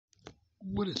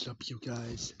What is up, you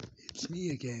guys? It's me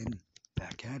again,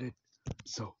 back at it.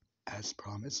 So, as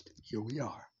promised, here we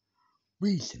are.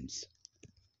 Reasons.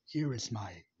 Here is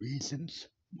my reasons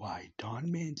why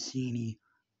Don Mancini.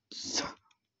 Su-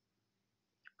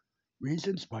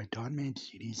 reasons why Don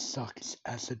Mancini sucks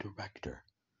as a director.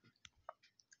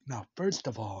 Now, first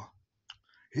of all,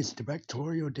 his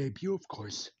directorial debut, of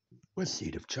course, was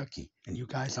Seed of Chucky, and you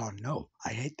guys all know I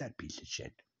hate that piece of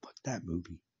shit. Fuck that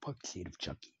movie. Fuck Seed of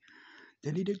Chucky.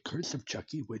 Then he did Curse of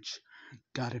Chucky, which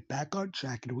got it back on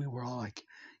track, and we were all like,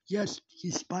 yes,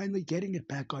 he's finally getting it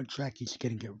back on track. He's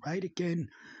getting it right again.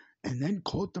 And then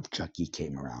Cult of Chucky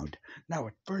came around. Now,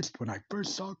 at first, when I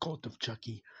first saw Cult of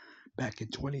Chucky back in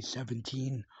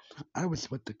 2017, I was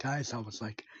with the guys. I was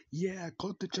like, yeah,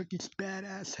 Cult of Chucky's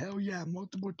badass. Hell yeah,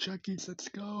 multiple Chuckies, let's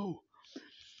go.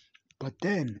 But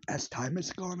then, as time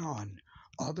has gone on,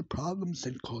 all the problems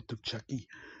in Cult of Chucky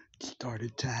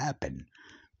started to happen.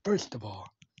 First of all,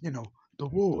 the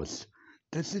rules.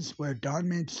 This is where Don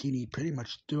Mancini pretty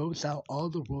much throws out all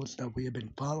the rules that we have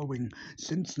been following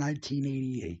since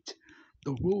 1988.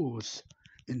 The rules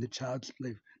in the child's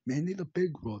play, mainly the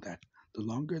big rule that the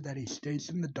longer that he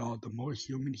stays in the doll, the more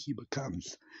human he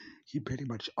becomes. He pretty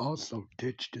much also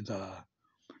ditched the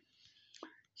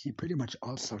he pretty much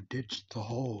also ditched the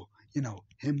whole,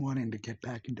 him wanting to get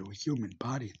back into a human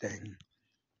body thing.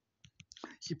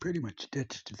 He pretty much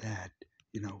ditched that,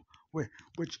 you know,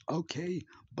 which okay,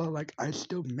 but like I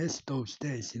still miss those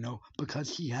days,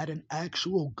 because he had an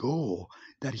actual goal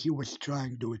that he was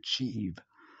trying to achieve.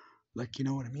 Like, you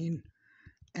know what I mean?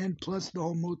 And plus the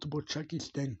whole multiple Chuckies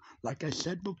thing, like I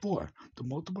said before, the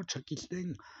multiple Chuckies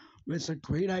thing was a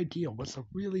great idea, was a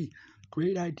really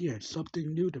great idea. It's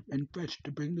something new and fresh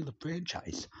to bring to the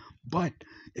franchise. But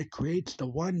it creates the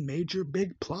one major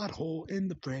big plot hole in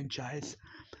the franchise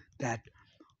that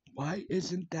why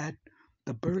isn't that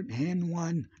the burnt hand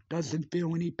one doesn't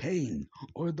feel any pain?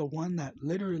 Or the one that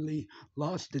literally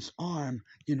lost his arm,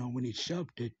 when he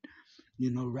shoved it,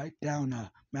 right down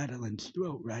Madeline's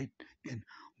throat, right? And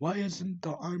why isn't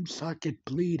the arm socket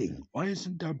bleeding? Why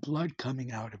isn't there blood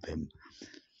coming out of him?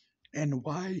 And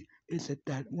why is it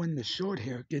that when the short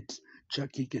hair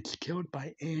Chucky gets killed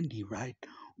by Andy, right?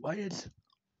 Why is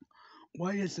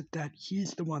why is it that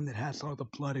he's the one that has all the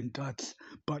blood and guts,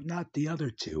 but not the other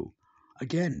two?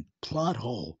 Again, plot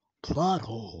hole, plot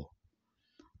hole.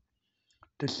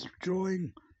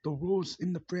 Destroying the rules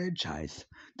in the franchise.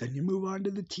 Then you move on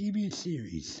to the TV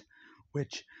series,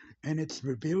 and it's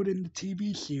revealed in the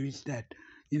TV series that,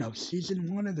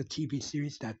 season one of the TV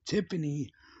series that Tiffany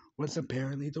was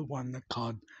apparently the one that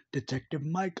called Detective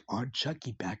Mike on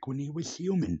Chucky back when he was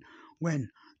human. When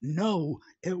no,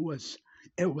 it was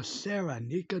Sarah,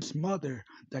 Nika's mother,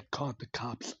 that called the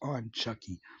cops on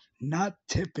Chucky, not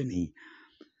Tiffany.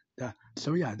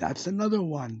 So yeah, that's another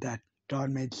one that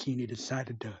Don Mancini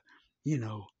decided to, you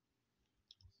know,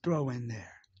 throw in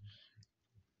there.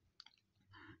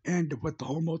 And with the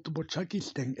whole multiple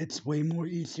Chuckies thing, it's way more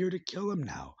easier to kill them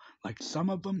now. Like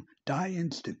some of them die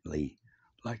instantly.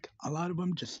 Like a lot of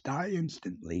them just die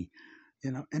instantly.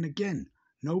 And again,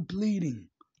 no bleeding,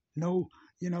 no,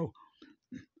 you know,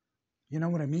 you know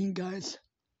what I mean, guys?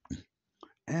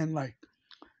 And like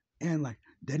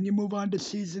then you move on to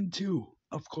season two,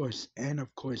 of course. And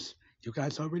of course, you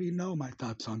guys already know my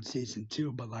thoughts on season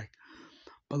two, but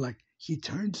he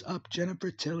turns up Jennifer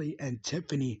Tilly and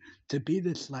Tiffany to be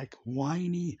this like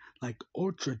whiny, like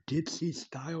ultra ditzy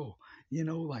style,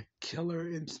 like killer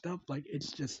and stuff. Like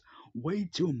it's just way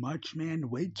too much, man,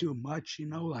 way too much,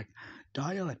 like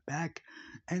dial it back.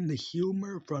 And the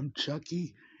humor from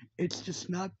Chucky, it's just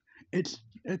not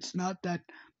it's not that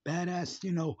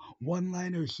badass, one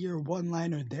liner here, one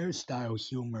liner there style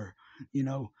humor, you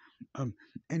know, um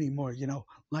anymore,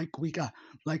 like we got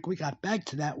back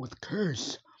to that with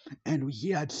Curse, and he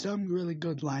had some really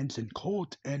good lines in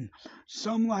Colt, and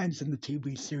some lines in the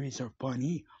TV series are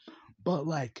funny, but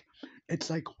like it's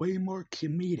like way more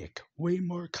comedic, way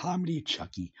more comedy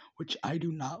Chucky, which I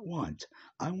do not want.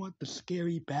 I want the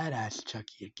scary badass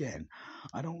Chucky again.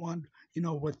 I don't want,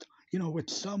 with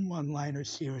some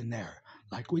one-liners here and there,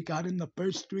 like we got in the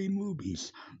first three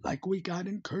movies, like we got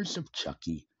in Curse of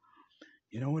Chucky.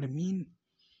 You know what I mean?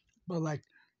 But like,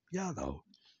 yeah, though,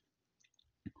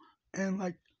 and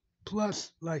like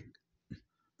plus like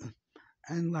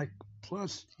and like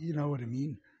plus, you know what I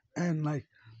mean? And like,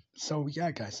 so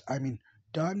yeah, guys, I mean,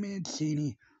 Don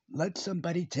Mancini, let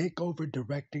somebody take over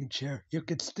directing chair. You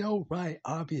could still write,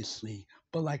 obviously,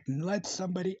 but like, let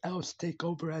somebody else take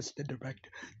over as the director.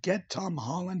 Get Tom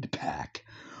Holland back,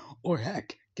 or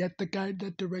heck, get the guy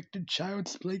that directed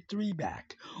Child's Play 3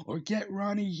 back, or get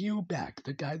Ronnie Yu back,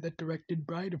 the guy that directed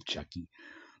Bride of Chucky.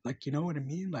 Like, you know what I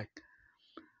mean? Like,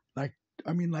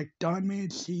 like Don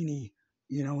Mancini,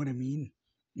 you know what I mean?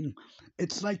 Mm.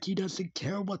 It's like he doesn't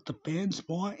care what the fans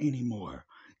want anymore.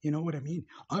 You know what I mean?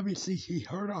 Obviously, he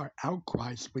heard our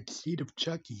outcries with Seed of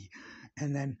Chucky,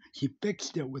 and then he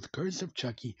fixed it with Curse of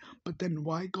Chucky. But then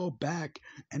why go back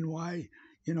and why,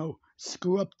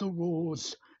 screw up the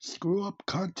rules, screw up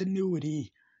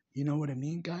continuity? You know what I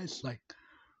mean, guys?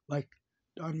 Like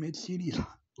Don Mancini,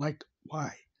 like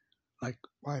why? Like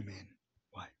why, man?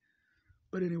 Why?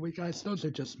 But anyway, guys, those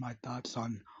are just my thoughts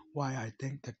on why I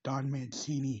think that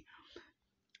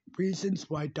reasons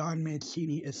why Don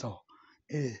Mancini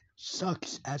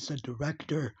sucks as a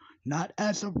director, not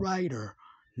as a writer,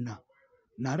 no,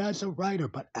 not as a writer,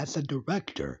 but as a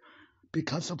director,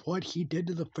 because of what he did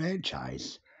to the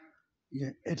franchise.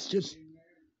 Yeah, it's just,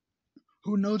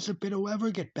 who knows if it'll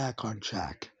ever get back on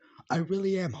track. I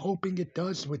really am hoping it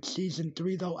does with season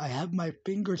 3, though. I have my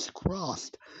fingers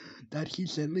crossed that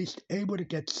he's at least able to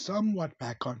get somewhat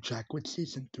back on track with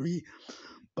season 3,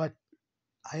 but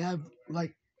I have,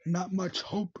 not much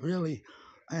hope, really.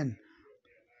 And,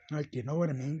 you know what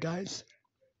I mean, guys?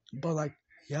 But,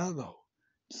 yeah, though,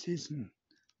 season.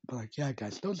 But, yeah,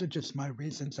 guys, those are just my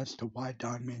reasons as to why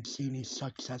Don Mancini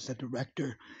sucks as a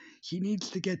director. He needs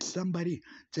to get somebody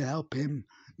to help him,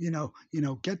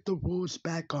 get the rules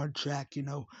back on track,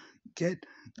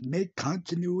 make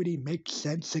continuity make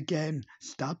sense again.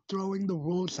 Stop throwing the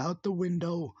rules out the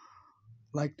window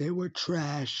like they were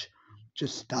trash.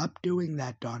 Just stop doing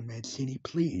that, Don Mancini,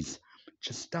 please.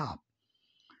 Just stop.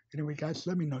 Anyway, guys,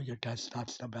 let me know your guys'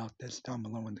 thoughts about this down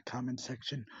below in the comment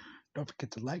section. Don't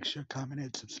forget to like, share, comment,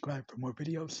 and subscribe for more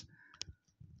videos.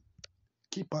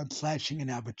 Keep on slashing and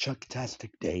have a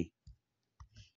chucktastic day.